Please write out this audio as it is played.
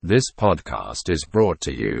This podcast is brought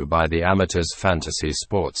to you by the Amateurs Fantasy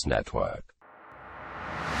Sports Network.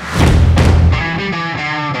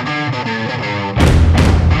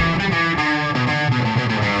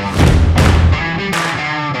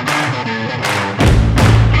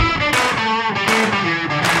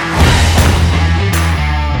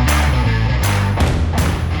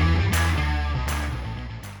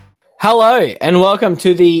 Hello and welcome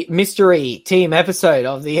to the mystery team episode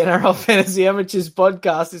of the NRL Fantasy Amateurs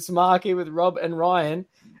podcast. It's Mark here with Rob and Ryan.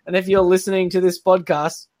 And if you're listening to this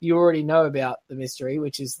podcast, you already know about the mystery,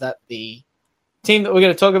 which is that the team that we're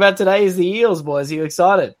going to talk about today is the Eels, boys. Are you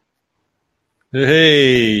excited?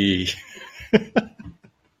 Hey.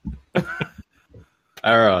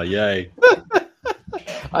 Alright, yay.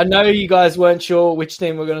 I know you guys weren't sure which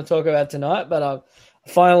team we're going to talk about tonight, but I've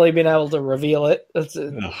finally been able to reveal it. It's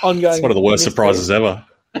an ongoing. It's one of the worst surprises ever.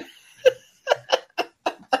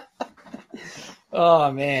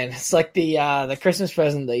 Oh man, it's like the Christmas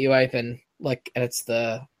present that you open, like, and it's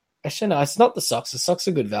actually no, it's not the socks. The socks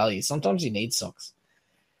are good value. Sometimes you need socks.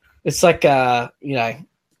 It's like I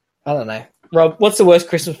don't know. Rob, what's the worst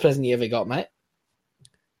Christmas present you ever got, mate?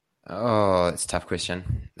 Oh, it's a tough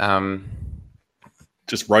question.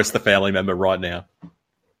 Just roast the family member right now.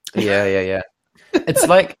 Yeah. It's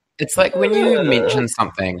like when you mention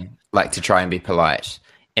something like to try and be polite,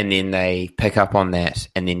 and then they pick up on that,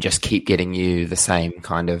 and then just keep getting you the same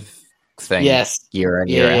kind of thing. Yes, year in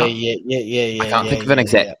year out. Yeah. I can't think of an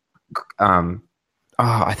exact.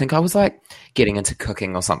 I think I was like getting into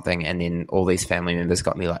cooking or something, and then all these family members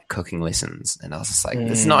got me like cooking lessons, and I was just like,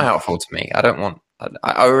 "This is not helpful to me. I don't want.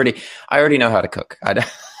 I already know how to cook. I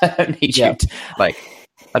don't need you to, like.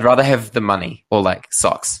 I'd rather have the money or like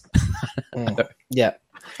socks." Yeah.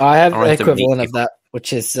 I have the equivalent of that,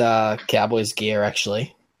 which is Cowboys gear,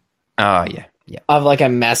 actually. Oh, yeah. I have like a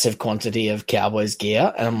massive quantity of Cowboys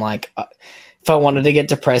gear, and I'm like, if I wanted to get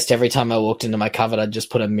depressed every time I walked into my cupboard, I'd just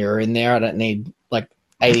put a mirror in there. I don't need like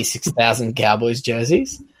 86,000 Cowboys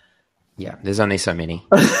jerseys. Yeah, there's only so many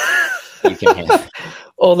you can have.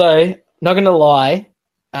 Although, not going to lie,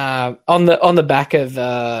 on the back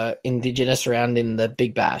of Indigenous round in the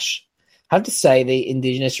Big Bash, I have to say the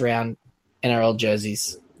Indigenous round NRL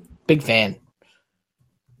jerseys, big fan.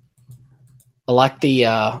 I like the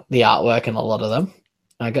artwork in a lot of them.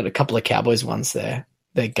 I got a couple of Cowboys ones there.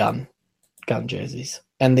 They're gun jerseys,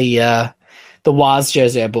 and the Waz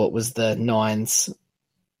jersey I bought was the Nines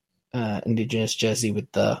Indigenous jersey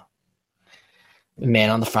with the man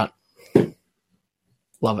on the front.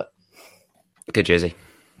 Love it. Good jersey.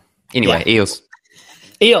 Anyway, yeah.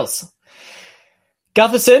 Eels.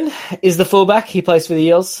 Gutherson is the fullback. He plays for the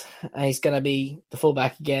Eels. He's going to be the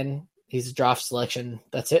fullback again. He's a draft selection.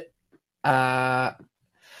 That's it. The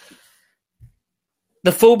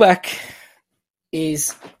fullback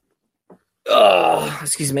is... Oh,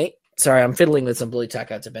 excuse me. Sorry, I'm fiddling with some blue tack.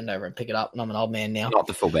 I had to bend over and pick it up, and I'm an old man now. Not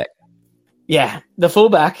the fullback. Yeah, the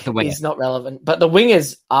fullback the is not relevant, but the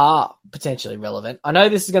wingers are potentially relevant. I know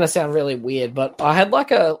this is going to sound really weird, but I had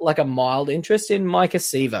like a mild interest in Micah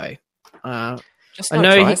Sevo. Just no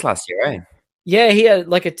tries last year, eh? Yeah, he had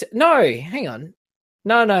like no, hang on.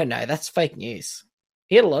 No, that's fake news.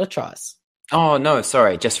 He had a lot of tries. Oh, no,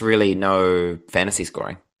 sorry. Just really no fantasy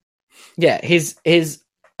scoring. Yeah, his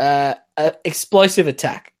explosive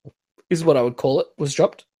attack is what I would call it, was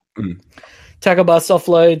dropped. Tackle bust,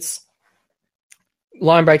 offloads,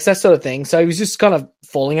 line breaks, that sort of thing. So he was just kind of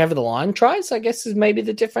falling over the line tries, I guess, is maybe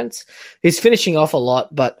the difference. He's finishing off a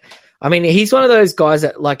lot, but I mean, he's one of those guys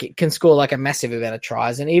that like can score like a massive amount of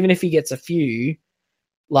tries. And even if he gets a few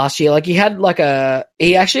last year, like he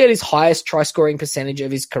actually had his highest try scoring percentage of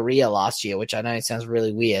his career last year, which I know sounds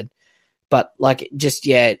really weird, but like just,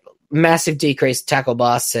 massive decrease tackle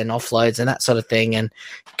busts and offloads and that sort of thing. And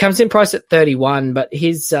comes in price at 31, but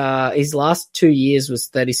his last 2 years was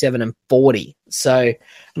 37 and 40. So, I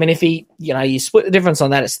mean, if he, you split the difference on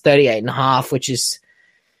that, it's 38.5, which is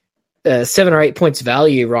 7 or 8 points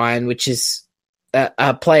value, Ryan, which is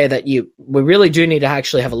a player that we really do need to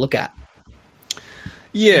actually have a look at.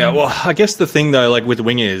 Yeah, well, I guess the thing though, like with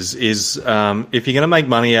wingers, is if you're going to make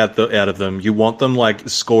money out of them, you want them like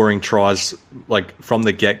scoring tries like from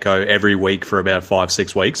the get go every week for about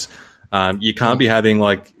 5-6 weeks. You can't be having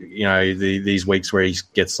like these weeks where he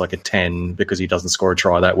gets like a 10 because he doesn't score a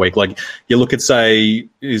try that week. Like you look at say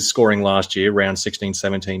his scoring last year, round 16,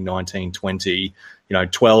 17, 19, 20.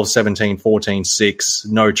 12, 17, 14, 6,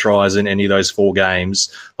 no tries in any of those 4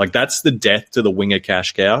 games. Like, that's the death to the winger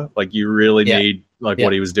cash cow. Like, you really need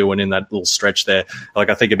what he was doing in that little stretch there. Like,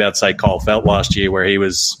 I think about, say, Kyle Felt last year, where he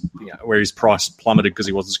was, where his price plummeted because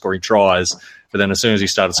he wasn't scoring tries. But then as soon as he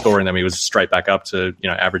started scoring them, he was straight back up to,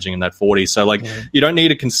 averaging in that 40. So, like, you don't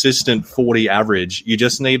need a consistent 40 average. You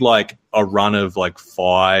just need, like, a run of, like,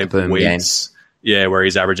 5 weeks. Games. Yeah, where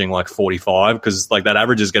he's averaging, like, 45. Because, like, that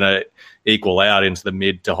average is going to equal out into the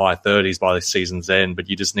mid to high 30s by the season's end. But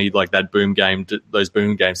you just need, like, those boom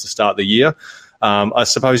games to start the year. I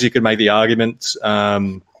suppose you could make the argument,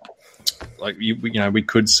 we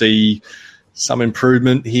could see some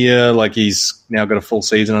improvement here. Like, he's now got a full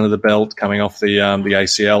season under the belt, coming off the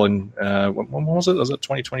ACL. And when was it? Was it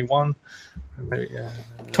 2021?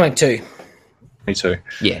 22. 22.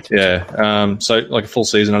 Yeah. Yeah. So, like, a full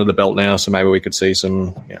season under the belt now. So maybe we could see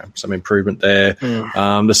some improvement there.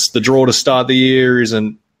 The draw to start the year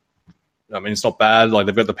isn't. I mean, it's not bad. Like,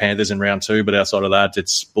 they've got the Panthers in round 2, but outside of that,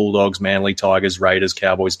 it's Bulldogs, Manly, Tigers, Raiders,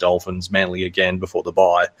 Cowboys, Dolphins, Manly again before the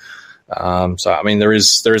bye. So, I mean, there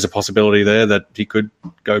is a possibility there that he could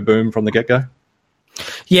go boom from the get-go.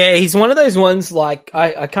 Yeah, he's one of those ones, like,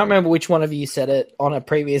 I can't remember which one of you said it on a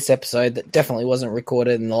previous episode that definitely wasn't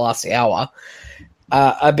recorded in the last hour,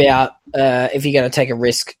 about if you're going to take a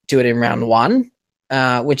risk, do it in round 1,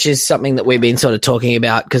 which is something that we've been sort of talking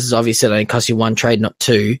about because obviously it only costs you 1 trade, not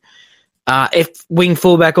 2. If wing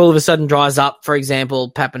fullback all of a sudden dries up, for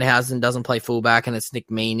example, Pappenhausen doesn't play fullback and it's Nick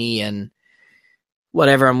Meaney and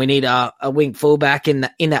whatever, and we need a wing fullback in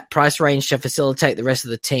that price range to facilitate the rest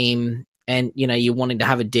of the team, and you're wanting to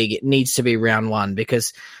have a dig, it needs to be round 1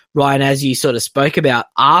 because, Ryan, as you sort of spoke about,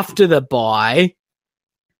 after the bye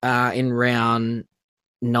in round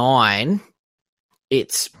 9,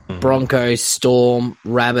 it's Broncos, Storm,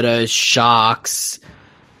 Rabbitohs, Sharks,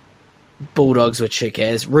 Bulldogs, which who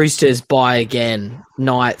cares, Roosters, bye again,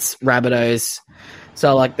 Knights, Rabbitohs.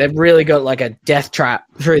 So, like, they've really got, like, a death trap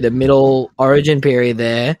through the middle origin period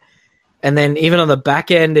there. And then even on the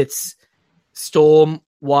back end, it's Storm,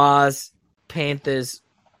 Waz, Panthers,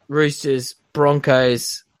 Roosters,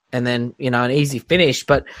 Broncos, and then, an easy finish.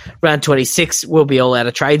 But round 26 will be all out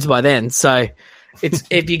of trades by then. So it's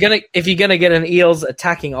if you're gonna get an Eels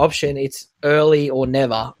attacking option, it's early or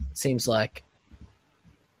never, seems like.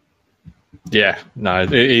 Yeah, no,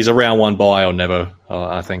 he's a round 1 buy or never,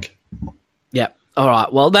 I think. Yeah. All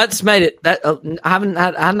right. Well, that's made it. That I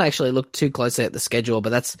hadn't actually looked too closely at the schedule, but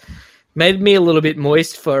that's made me a little bit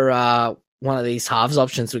moist for one of these halves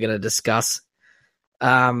options we're going to discuss.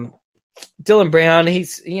 Dylan Brown,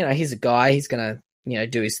 he's a guy. He's going to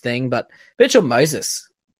do his thing, but Mitchell Moses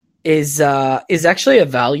is actually a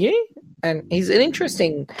value, and he's an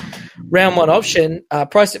interesting round 1 option,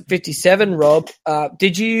 priced at 57. Rob,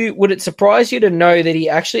 would it surprise you to know that he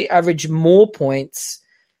actually averaged more points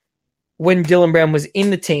when Dylan Brown was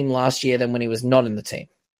in the team last year than when he was not in the team?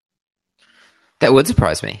 That would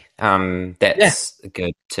surprise me. That's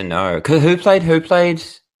good to know. Who played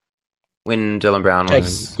when Dylan Brown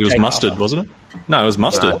was? It was Mustard, wasn't it? No, it was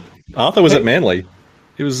Mustard. Arthur was at Manly.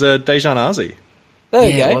 It was Dejan Arzi. There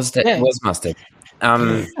you go. It was Mustard.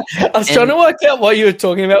 I was trying to work out what you were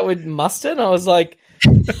talking about with Mustard. I was like,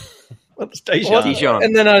 what's Dejan?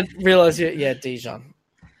 And then I realized, Dejan.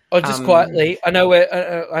 Oh, just quietly, I know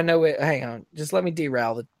where. Hang on, just let me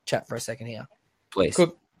derail the chat for a second here. Please.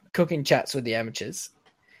 Cooking chats with the amateurs.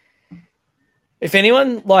 If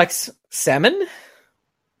anyone likes salmon,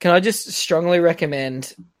 can I just strongly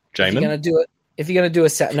recommend Jamin? If you're going to do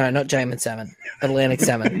a no, not Jamin salmon, Atlantic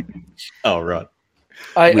salmon. Oh, right.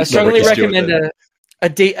 I strongly recommend a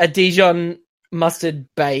Dijon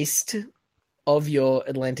mustard based of your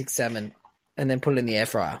Atlantic salmon, and then put it in the air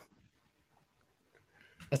fryer.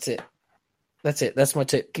 That's it. That's my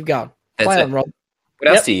tip. Keep going. Play on, Rob.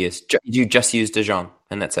 What else do you use? You just use Dijon,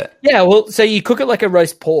 and that's it. Yeah, well, so you cook it like a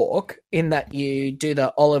roast pork in that you do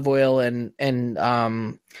the olive oil and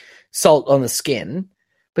salt on the skin,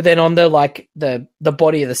 but then on the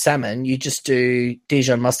body of the salmon, you just do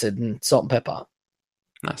Dijon mustard and salt and pepper.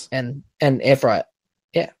 Nice. And air fry it.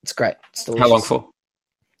 Yeah, it's great. It's delicious. How long for?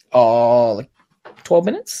 Oh, like 12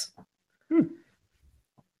 minutes.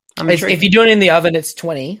 If you're doing it in the oven, it's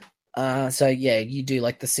 20. So yeah, you do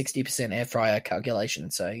like the 60% air fryer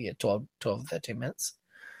calculation. So yeah, 12, 13 minutes.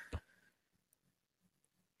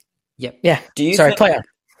 Yep. Yeah. Do you play on.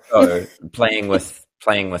 So playing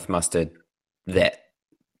with mustard, that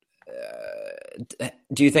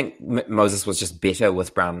do you think Moses was just better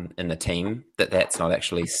with Brown in the team? That's not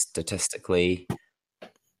actually statistically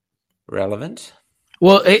relevant?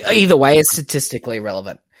 Well, either way, it's statistically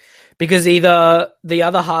relevant Because either the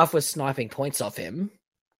other half was sniping points off him,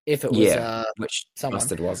 if it was which someone,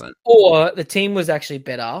 Mustard wasn't, or the team was actually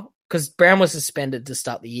better because Brown was suspended to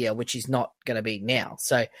start the year, which he's not going to be now.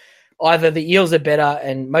 So either the Eels are better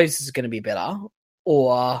and Moses is going to be better,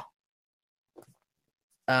 or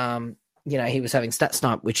he was having stat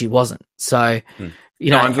snipe, which he wasn't. So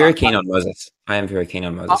I'm very keen on Moses. I am very keen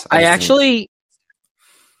on Moses. I actually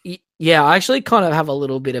kind of have a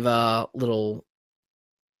little bit of a little,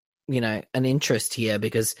 an interest here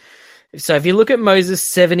because if you look at Moses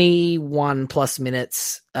 71 plus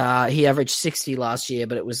minutes, he averaged 60 last year,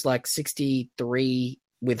 but it was like 63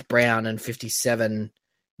 with Brown and 57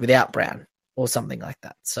 without Brown or something like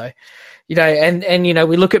that. So, we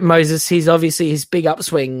look at Moses, he's obviously his big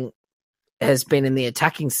upswing has been in the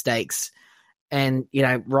attacking stakes. And,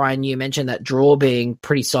 Ryan, you mentioned that draw being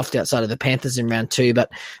pretty soft outside of the Panthers in round 2, but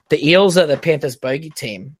the Eels are the Panthers bogey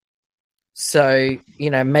team. So,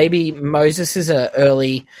 maybe Moses is an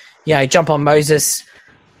early, jump on Moses.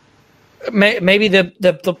 Maybe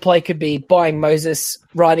the play could be buying Moses,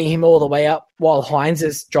 riding him all the way up while Hines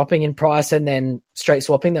is dropping in price and then straight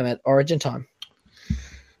swapping them at Origin time.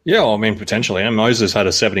 Yeah, well, I mean, potentially. And Moses had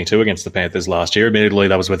a 72 against the Panthers last year. Admittedly,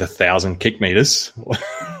 that was with 1,000 kick meters.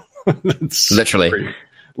 Literally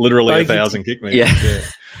 1,000 kick meters. Yeah.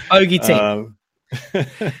 Bogey team.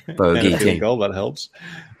 Bogey team. Goal, that helps.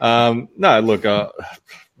 No, look, I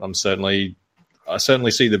certainly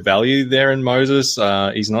see the value there in Moses.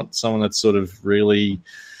 He's not someone that's sort of really,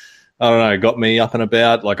 I don't know, got me up and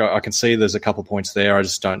about. Like I can see there's a couple points there. I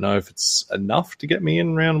just don't know if it's enough to get me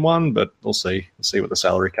in round 1, but we'll see. We'll see what the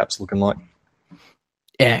salary cap's looking like.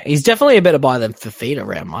 Yeah, he's definitely a better buy than Fafita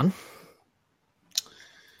round 1.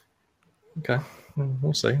 Okay,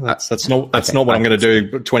 we'll see. That's not what I'm going to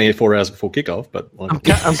do 24 hours before kickoff. But I'm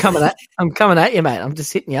coming at you, mate. I'm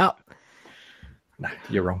just hitting you up. No,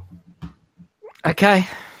 you're wrong. Okay.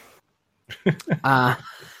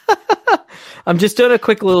 I'm just doing a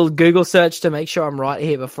quick little Google search to make sure I'm right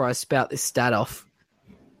here before I spout this stat off.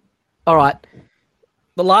 All right.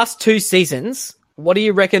 The last 2 seasons, what do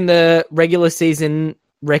you reckon the regular season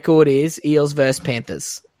record is, Eels versus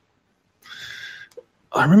Panthers?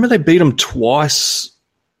 I remember they beat them twice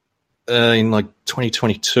in like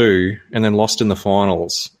 2022 and then lost in the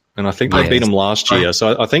finals. And I think they beat them last year.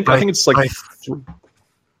 So I think it's like...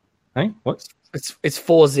 Hey, what? It's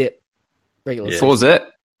 4-zip regular season.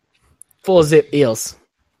 4-zip? 4-zip Eels.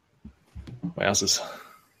 Wowzers.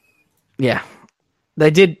 Yeah.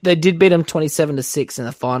 They did beat them 27-6 in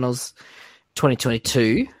the finals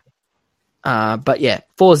 2022. But yeah,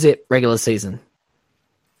 4-zip regular season.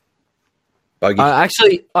 I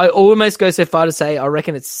almost go so far to say I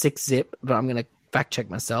reckon it's 6-zip, but I'm going to fact check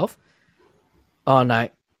myself. Oh no,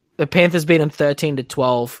 the Panthers beat them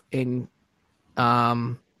 13-12 in,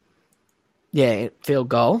 field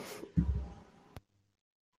goal.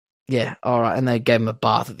 Yeah, all right, and they gave him a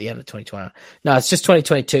bath at the end of 2020. No, it's just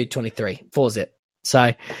 2022-23, 4-zip.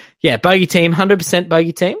 So yeah, bogey team, 100%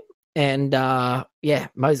 bogey team, and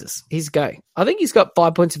Moses, he's a go. I think he's got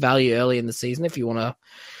 5 points of value early in the season if you want to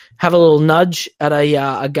have a little nudge at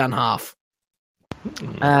a gun half.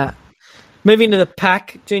 Moving to the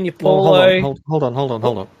pack, Junior Paulo. Well, hold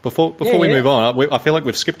on. Before we move on, I feel like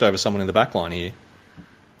we've skipped over someone in the back line here.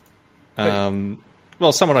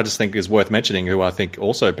 Someone I just think is worth mentioning who I think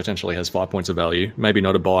also potentially has 5 points of value. Maybe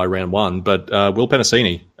not a buy round 1, but Will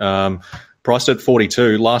Penasini. Priced at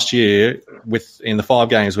 42. Last year, in the 5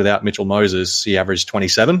 games without Mitchell Moses, he averaged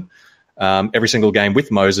 27. Every single game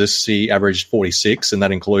with Moses, he averaged 46, and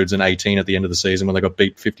that includes an 18 at the end of the season when they got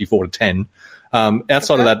beat 54-10.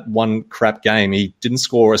 Outside of that one crap game, he didn't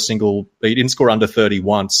score under 30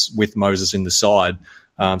 once with Moses in the side.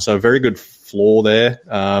 So a very good floor there.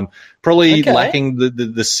 Probably lacking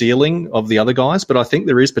the ceiling of the other guys, but I think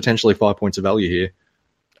there is potentially 5 points of value here.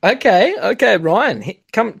 Okay, Ryan,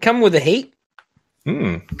 come with the heat.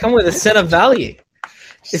 Come with a center value.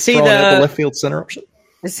 Is he the left field center option?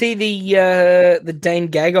 Is he the Dane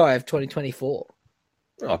Gagai of 2024?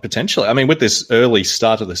 Oh, potentially. I mean, with this early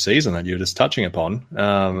start of the season that you're just touching upon,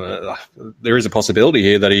 there is a possibility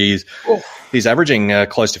here that he's averaging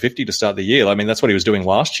close to 50 to start the year. I mean, that's what he was doing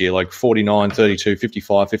last year, like 49, 32,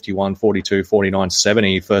 55, 51, 42, 49,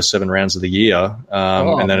 70, first 7 rounds of the year.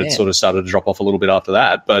 And then it sort of started to drop off a little bit after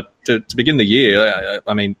that. But to begin the year,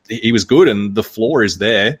 I mean, he was good and the floor is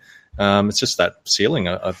there. It's just that ceiling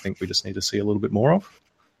I think we just need to see a little bit more of.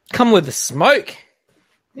 Come with the smoke.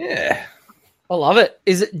 Yeah. I love it.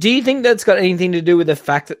 Do you think that's got anything to do with the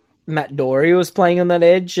fact that Matt Doherty was playing on that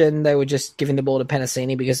edge and they were just giving the ball to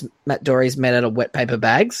Penasini because Matt Doherty's made out of wet paper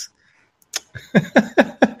bags?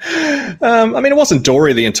 It wasn't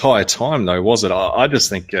Dory the entire time, though, was it? I just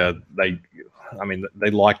think they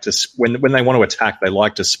like to when they want to attack, they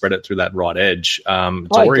like to spread it through that right edge.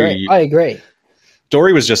 Dory, I agree.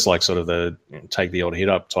 Dory was just like sort of the take the odd hit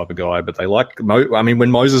up type of guy, but they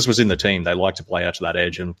when Moses was in the team, they like to play out to that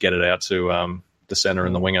edge and get it out to the center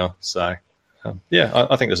and the winger. So,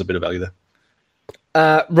 I think there's a bit of value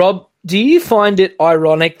there. Rob, do you find it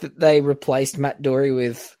ironic that they replaced Matt Dory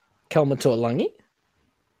with Kalmator-Lungi?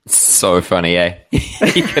 So funny, eh?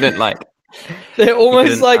 You couldn't They're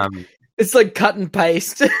almost like it's like cut and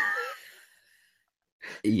paste.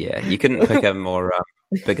 Yeah, you couldn't pick a more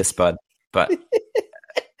bigger spud, but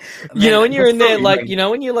when you're in there,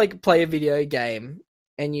 when you play a video game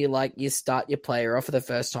and you start your player off for the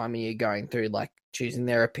first time and you're going through choosing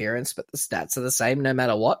their appearance, but the stats are the same no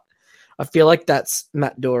matter what. I feel like that's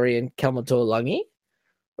Matt Dory and Kalmator-Lungi.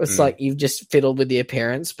 It's like you've just fiddled with the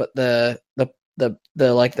appearance, but the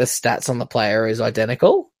stats on the player is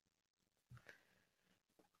identical.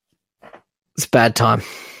 It's a bad time.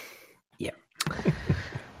 Yeah.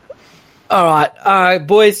 All right,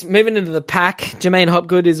 boys, moving into the pack. Jermaine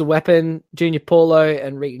Hopgood is a weapon. Junior Paulo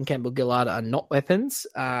and Regan Campbell-Gillard are not weapons.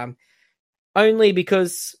 Only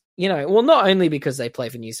because, not only because they play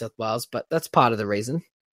for New South Wales, but that's part of the reason.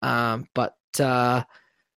 But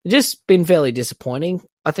just been fairly disappointing.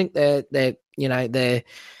 I think the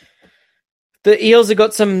Eels have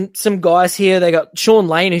got some guys here. They got Sean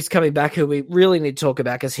Lane, who's coming back, who we really need to talk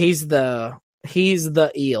about because he's the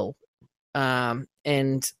Eel.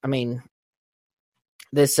 And I mean,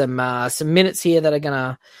 there's some minutes here that are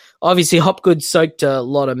gonna obviously Hopgood soaked a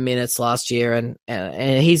lot of minutes last year, and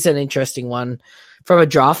he's an interesting one from a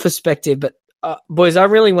draft perspective. But boys, I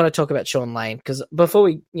really want to talk about Sean Lane because before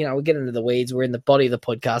we get into the weeds, we're in the body of the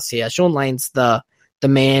podcast here. Sean Lane's the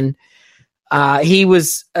man. He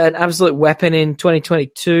was an absolute weapon in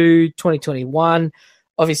 2022, 2021.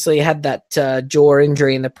 Obviously, had that jaw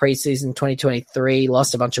injury in the preseason 2023,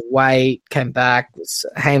 lost a bunch of weight, came back, was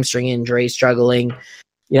hamstring injury, struggling.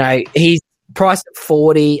 He's priced at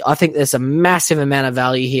 40. I think there's a massive amount of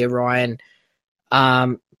value here, Ryan.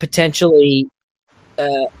 Potentially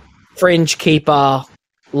fringe keeper,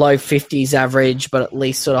 low 50s average, but at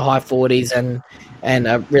least sort of high 40s and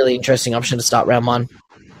a really interesting option to start round one.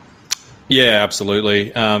 Yeah,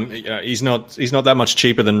 absolutely. He's not that much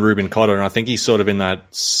cheaper than Ruben Cotter, and I think he's sort of in that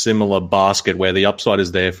similar basket where the upside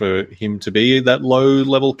is there for him to be that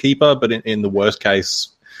low-level keeper, but in the worst case,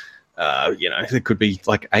 there could be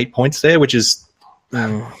 8 points there, which is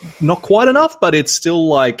not quite enough, but it's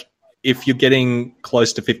still if you're getting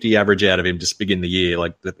close to 50 average out of him to begin the year,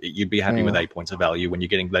 you'd be happy with 8 points of value when you're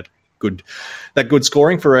getting that good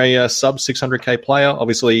scoring for a sub 600k player.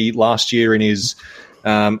 Obviously, last year in his he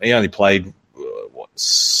only played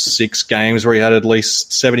 6 games where he had at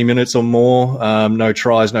least 70 minutes or more. No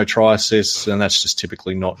tries, no try assists, and that's just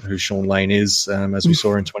typically not who Sean Lane is. As we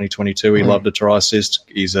saw in 2022, he loved a try assist.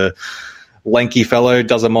 He's a lanky fellow,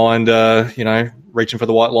 doesn't mind reaching for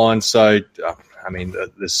the white line. So,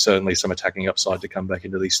 there's certainly some attacking upside to come back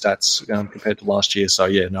into these stats compared to last year. So,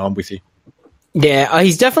 yeah, no, I'm with you. Yeah,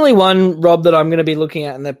 he's definitely one, Rob, that I'm going to be looking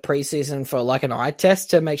at in the preseason for an eye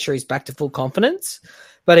test to make sure he's back to full confidence.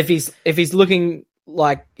 But if he's looking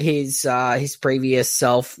like his previous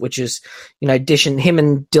self, which is dishing him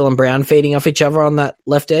and Dylan Brown feeding off each other on that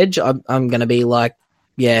left edge, I'm going to be I'm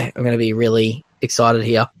going to be really excited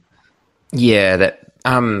here. Yeah, that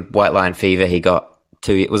white line fever he got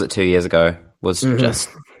 2 years ago was just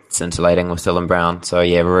scintillating with Dylan Brown. So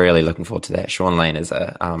yeah, we're really looking forward to that. Sean Lane is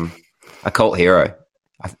a cult hero,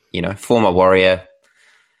 former Warrior.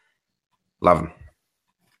 Love him.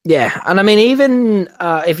 Yeah, and I mean, even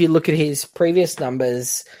if you look at his previous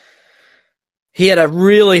numbers, he had a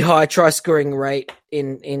really high try scoring rate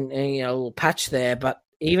in a little patch there. But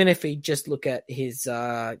even if you just look at his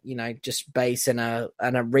just base and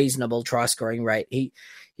a reasonable try scoring rate,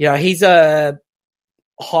 he's a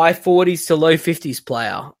high 40s to low 50s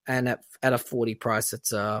player, and at a 40 price,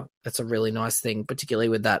 that's a really nice thing, particularly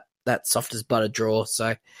with that soft as butter draw.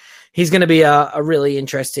 So he's going to be a really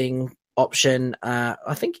interesting option.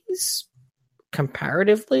 I think he's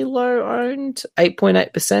comparatively low owned,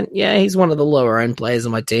 8.8%. Yeah, he's one of the lower owned players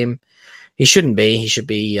on my team. He shouldn't be. He should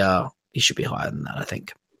be higher than that, I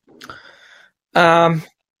think.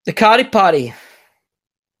 The Cardi Party.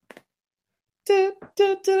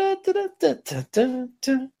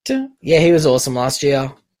 Yeah, he was awesome last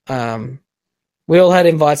year. We all had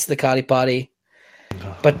invites to the Cardi Party,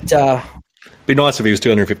 but be nice if he was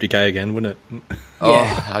 250k again, wouldn't it? Oh,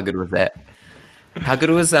 how good was that? How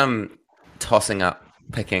good was tossing up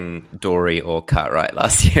picking Dory or Cartwright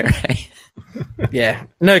last year, right? Yeah,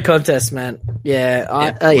 no contest, man. Yeah,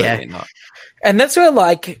 Absolutely not. And that's where,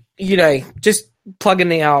 like, just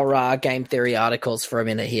plugging in our game theory articles for a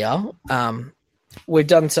minute here. We've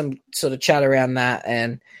done some sort of chat around that,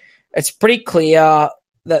 and it's pretty clear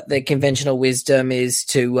that the conventional wisdom is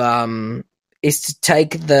to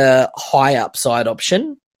take the high upside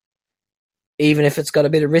option, even if it's got a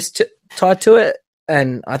bit of risk tied to it.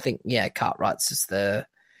 And I think, Cartwright's is the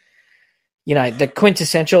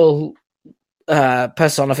quintessential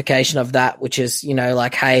personification of that, which is,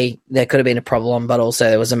 like, hey, there could have been a problem, but also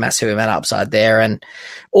there was a massive amount of upside there. And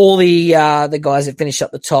all the guys that finished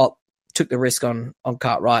up the top took the risk on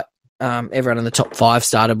Cartwright. Everyone in the top 5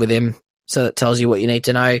 started with him. So that tells you what you need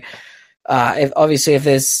to know.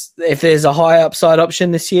 If there's a high upside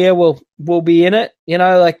option this year, we'll be in it.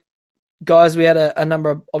 Like, guys, we had a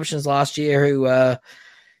number of options last year who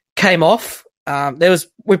came off.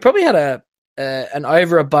 We probably had an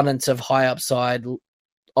overabundance of high upside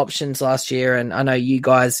options last year, and I know you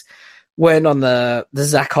guys weren't on the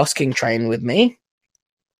Zach Hosking train with me,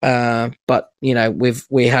 but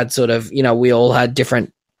we had sort of we all had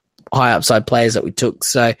different high upside players that we took.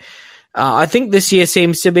 So I think this year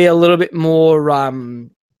seems to be a little bit more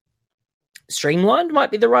streamlined.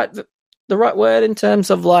 Might be the right word in terms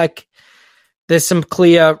of, like, there's some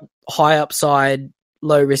clear high upside,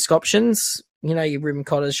 low risk options. Your Ruben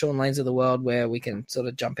Cotters, Sean Lanes of the world, where we can sort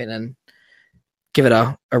of jump in and give it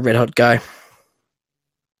a red hot go.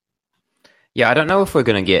 Yeah, I don't know if we're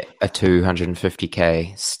going to get a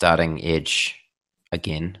 250k starting edge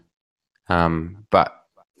again, but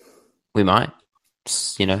we might.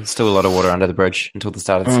 Still a lot of water under the bridge until the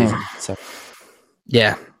start of the season. So,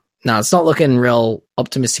 yeah, no, it's not looking real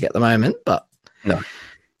optimistic at the moment, but no.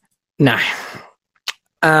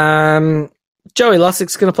 Joey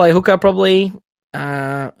Lussick's going to play hooker probably.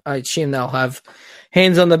 I assume they'll have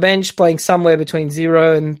hands on the bench playing somewhere between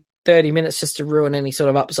 0 and 30 minutes just to ruin any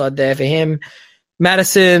sort of upside there for him.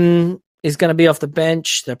 Madison is going to be off the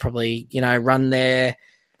bench. They'll probably, run their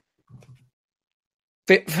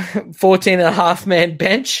 14 and a half man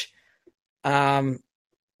bench,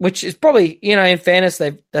 which is probably, in fairness,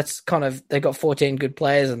 they've got 14 good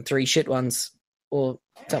players and 3 shit ones or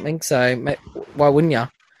something. So why wouldn't you?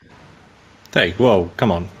 Hey, whoa,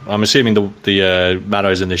 come on. I'm assuming the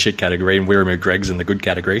Matto's in the shit category and Wiramu Greg's in the good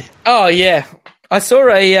category. Oh, yeah. I saw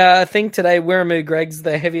a thing today, Wiramu Greg's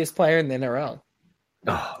the heaviest player in the NRL.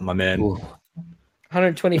 Oh, my man. Ooh.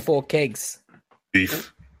 124 kegs.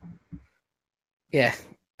 Beef. Yeah,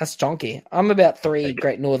 that's chonky. I'm about 3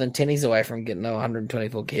 Great Northern Tennies away from getting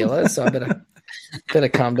 124 kilos, so I better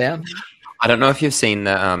calm down. I don't know if you've seen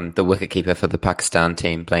the wicketkeeper for the Pakistan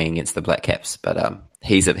team playing against the Black Caps, but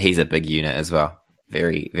he's a big unit as well.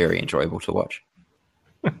 Very, very enjoyable to watch.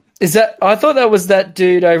 I thought that was that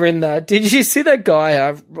dude over in the. Did you see that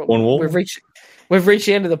guy? Cornwall? We've reached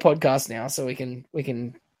the end of the podcast now, so we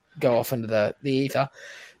can go off into the ether.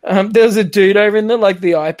 There was a dude over in the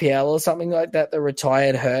IPL or something like that that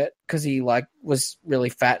retired hurt because he was really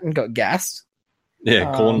fat and got gassed.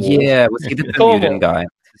 Yeah, Cornwall. Yeah, was he the Bermudan guy?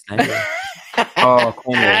 Oh,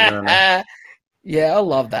 Cornwall. No. Yeah, I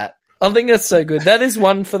love that. I think that's so good. That is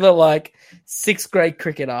one for the 6th grade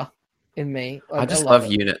cricketer in me. I just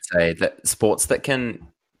love units,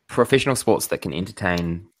 professional sports that can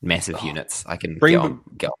entertain massive units. I can get on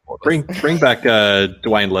board with. Bring back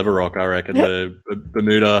Dwayne Leverock, I reckon, the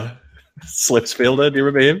Bermuda slips fielder. Do you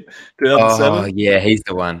remember him? 2007? Oh, yeah, he's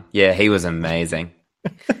the one. Yeah, he was amazing.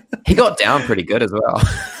 He got down pretty good as well.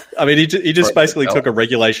 I mean, he just basically took a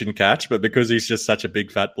regulation catch, but because he's just such a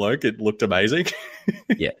big fat bloke, it looked amazing.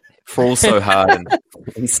 Yeah, falls so hard and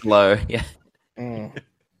he's slow. Yeah.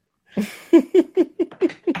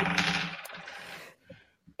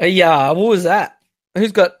 Yeah, what was that?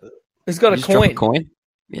 Who's got a coin? Drop a coin?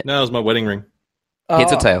 Yeah. No, it was my wedding ring.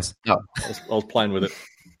 Heads or tails? Oh. I was playing with it.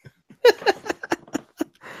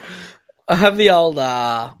 I have the old.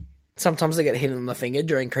 Sometimes I get hit on the finger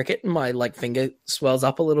during cricket, and my finger swells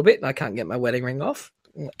up a little bit, and I can't get my wedding ring off.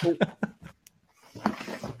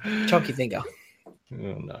 Chunky finger.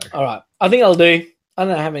 Oh, no. All right, I think I'll do. I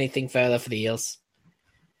don't have anything further for the Eels.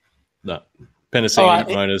 No. Penasini,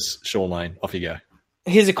 Monas, Sean Lane. Off you go.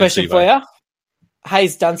 Here's a question for you.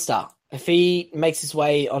 Hayes Dunster, if he makes his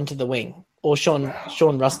way onto the wing, or Sean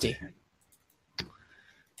Rusty.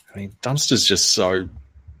 I mean, Dunster's just so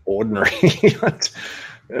ordinary.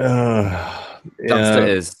 Dunster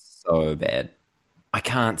is so bad. I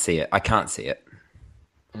can't see it.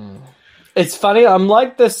 It's funny. I'm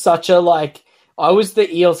I was the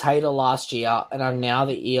Eels hater last year, and I'm now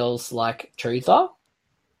the Eels truther.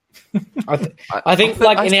 I think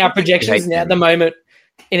in our projections at the moment,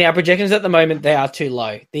 they are too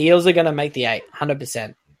low. The Eels are going to make the 8,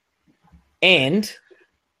 100%. And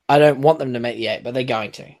I don't want them to make the 8, but they're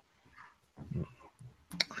going to.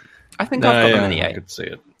 I think I've got them in the 8. I could see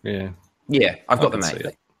it. Yeah. Yeah, I've got them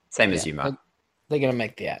 8. Same as you, Mark. They're going to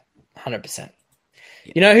make the 8, 100%.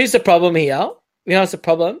 Yeah. You know who's the problem here? You know what's the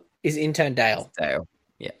problem? Is intern Dale. Dale.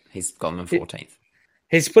 Yeah, he's got them in 14th.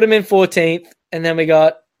 He's put him in 14th, and then we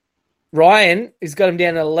got Ryan, who's got him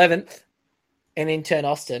down at 11th, and intern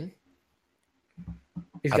Austin.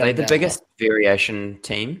 Are they the biggest variation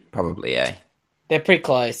team? Probably, yeah. They're pretty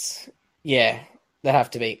close. Yeah, they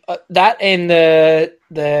have to be. That and the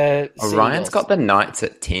Ryan's got the Knights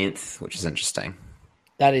at 10th, which is interesting.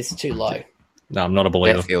 That is too low. No, I'm not a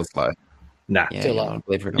believer. That feels low. Nah. Yeah, too low.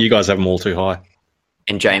 You guys have them all too high.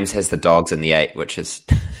 And James has the Dogs in the 8, which is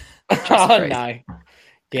crazy. No.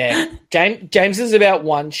 Yeah. James is about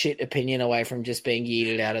one shit opinion away from just being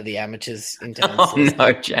yeeted out of the amateurs.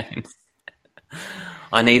 No, James.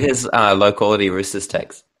 I need his low-quality Roosters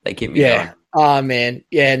takes. They keep me going. Oh, man.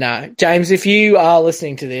 Yeah, no. James, if you are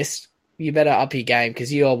listening to this, you better up your game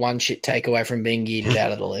because you are one shit take away from being yeeted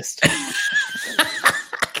out of the list.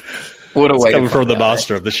 What a way coming from the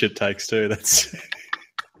master of the shit takes too. That's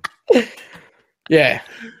yeah.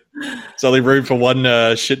 There's only room for one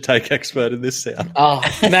shit take expert in this sound. Oh,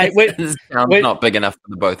 mate, this sound's not big enough for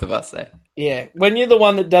the both of us there. Yeah, when you're the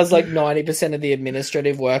one that does like 90% of the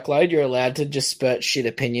administrative workload, you're allowed to just spurt shit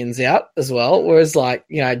opinions out as well. Whereas, like,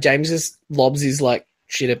 you know, James just lobs his like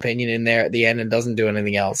shit opinion in there at the end and doesn't do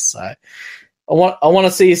anything else. So, I want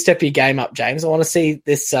to see you step your game up, James. I want to see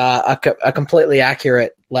this a completely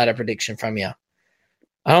accurate ladder prediction from you.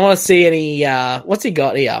 I don't want to see any. What's he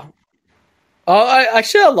got here? Oh,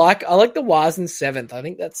 I like the Wars in 7th. I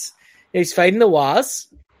think he's fading the Wars.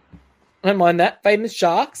 I don't mind that. Fading the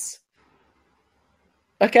Sharks.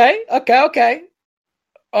 Okay.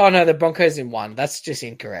 Oh, no, the Broncos in 1. That's just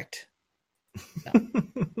incorrect. No.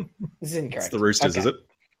 This is incorrect. It's the Roosters, is it?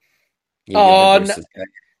 Yeah, no.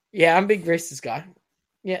 Yeah, I'm a big Roosters guy.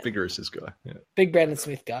 Yeah. Big Roosters guy. Yeah. Big Brandon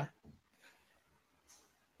Smith guy.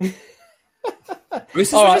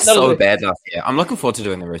 Roosters were just so bad last year. I'm looking forward to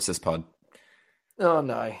doing the Roosters pod. Oh,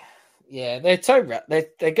 no. Yeah, they're so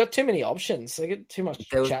they got too many options. They get too much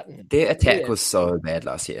chatting. Their attack was so bad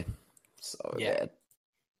last year. So bad.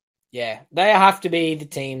 Yeah, they have to be the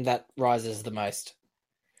team that rises the most.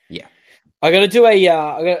 Yeah. I got to do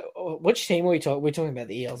which team are we talking? We're talking about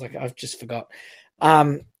the Eels. Like, I've just forgot.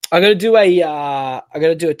 I got to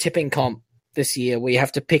do a tipping comp this year. We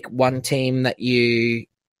have to pick one team that you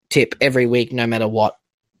tip every week, no matter what,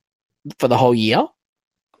 for the whole year.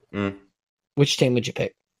 Mm. Which team would you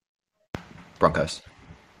pick? Broncos.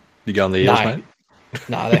 You go on the Eels, mate?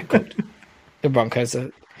 No, they're cooked. The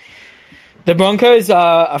Broncos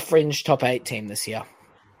are a fringe top 8 team this year.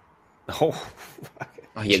 Oh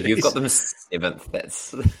yeah, geez. You've got them 7th.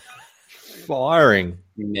 That's firing.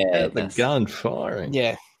 Madness. The gun firing.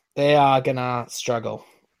 Yeah, they are gonna struggle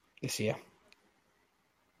this year.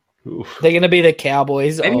 Oof. They're going to be the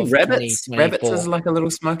Cowboys. Maybe Rabbits. Rabbits is like a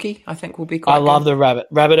little smoky. I think will be quite. I love the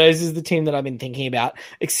Rabbitohs is the team that I've been thinking about.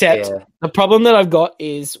 Except the problem that I've got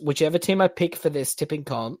is whichever team I pick for this tipping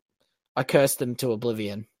comp, I curse them to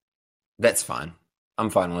oblivion. That's fine.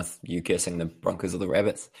 I'm fine with you cursing the Broncos or the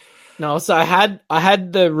Rabbits. No, so I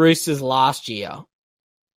had the Roosters last year,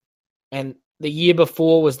 and the year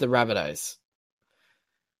before was the Rabbitohs.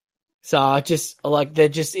 So I just like they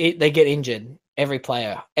get injured. Every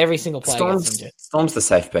single player gets injured. Storm's the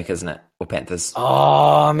safe pick, isn't it? Or Panthers?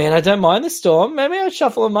 Oh man, I don't mind the Storm. Maybe I'll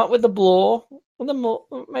shuffle them up with the Blore.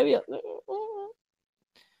 Maybe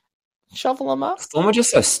shuffle them up. Storm are just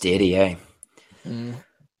so steady, eh? Mm.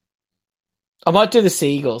 I might do the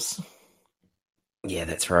Seagulls. Yeah,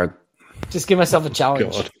 that's rogue. Just give myself a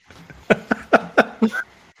challenge.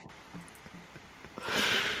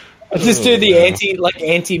 I just do the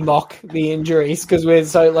anti-mock the injuries because we're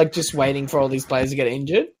so just waiting for all these players to get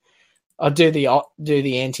injured. I'll do the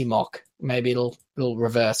anti-mock. Maybe it'll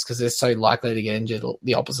reverse because they're so likely to get injured.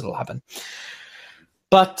 The opposite will happen.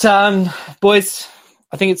 But boys,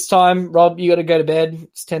 I think it's time. Rob, you got to go to bed.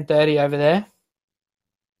 It's 10:30 over there.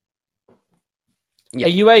 Yep.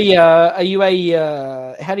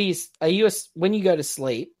 When you go to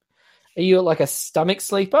sleep? Are you like a stomach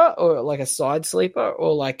sleeper or like a side sleeper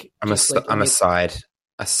or like? I'm a side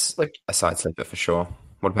sleeper for sure.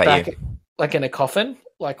 What about you? Like in a coffin,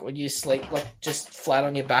 like when you sleep, like just flat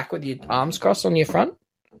on your back with your arms crossed on your front.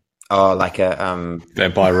 Oh, like a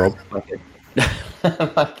vampire Rob,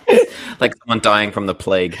 like someone dying from the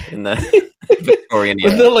plague in the Victorian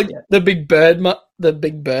era. The big the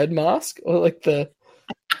big bird mask or like the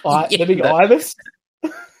big that- ibis?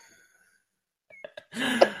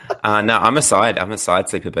 No, I'm a side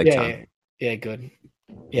sleeper big time. Yeah, good.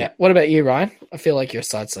 Yeah. What about you, Ryan? I feel like you're a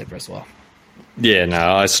side sleeper as well. Yeah,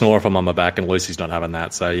 no, I snore if I'm on my back, and Lucy's not having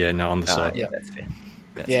that. So yeah, no, on the side. Yeah, that's fair.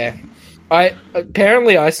 Yeah. I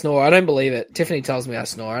snore. I don't believe it. Tiffany tells me I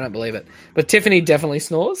snore. I don't believe it. But Tiffany definitely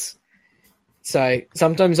snores. So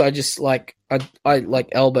sometimes I just like I like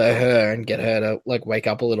elbow her and get her to like wake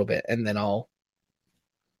up a little bit, and then I'll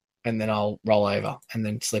roll over and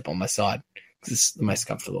then sleep on my side because it's the most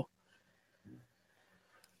comfortable.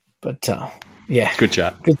 But yeah, Good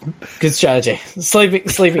chat. Good strategy.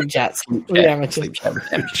 Sleeping chats. Sleep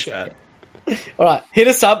chat. All right, hit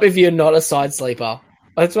us up if you're not a side sleeper.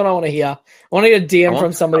 That's what I want to hear. I want to get a DM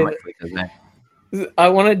from somebody. I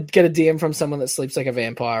want to get a DM from someone that sleeps like a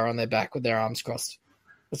vampire on their back with their arms crossed.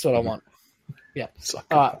 That's what I want. Yeah.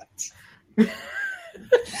 All right.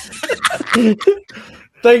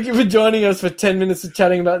 Thank you for joining us for 10 minutes of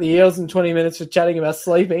chatting about the Eels and 20 minutes for chatting about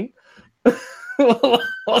sleeping.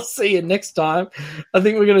 I'll see you next time. I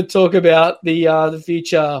think we're going to talk about the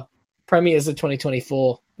future premiers of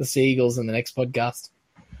 2024, the Sea Eagles, in the next podcast.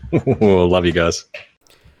 Love you guys.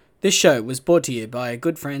 This show was brought to you by our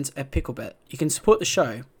good friends at Picklebet. You can support the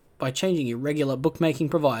show by changing your regular bookmaking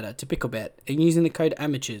provider to Picklebet and using the code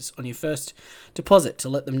AMATEURS on your first deposit to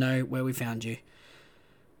let them know where we found you.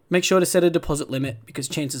 Make sure to set a deposit limit because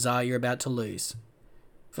chances are you're about to lose.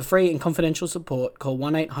 For free and confidential support, call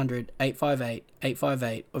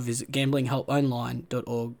 1-800-858-858 or visit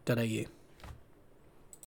gamblinghelponline.org.au.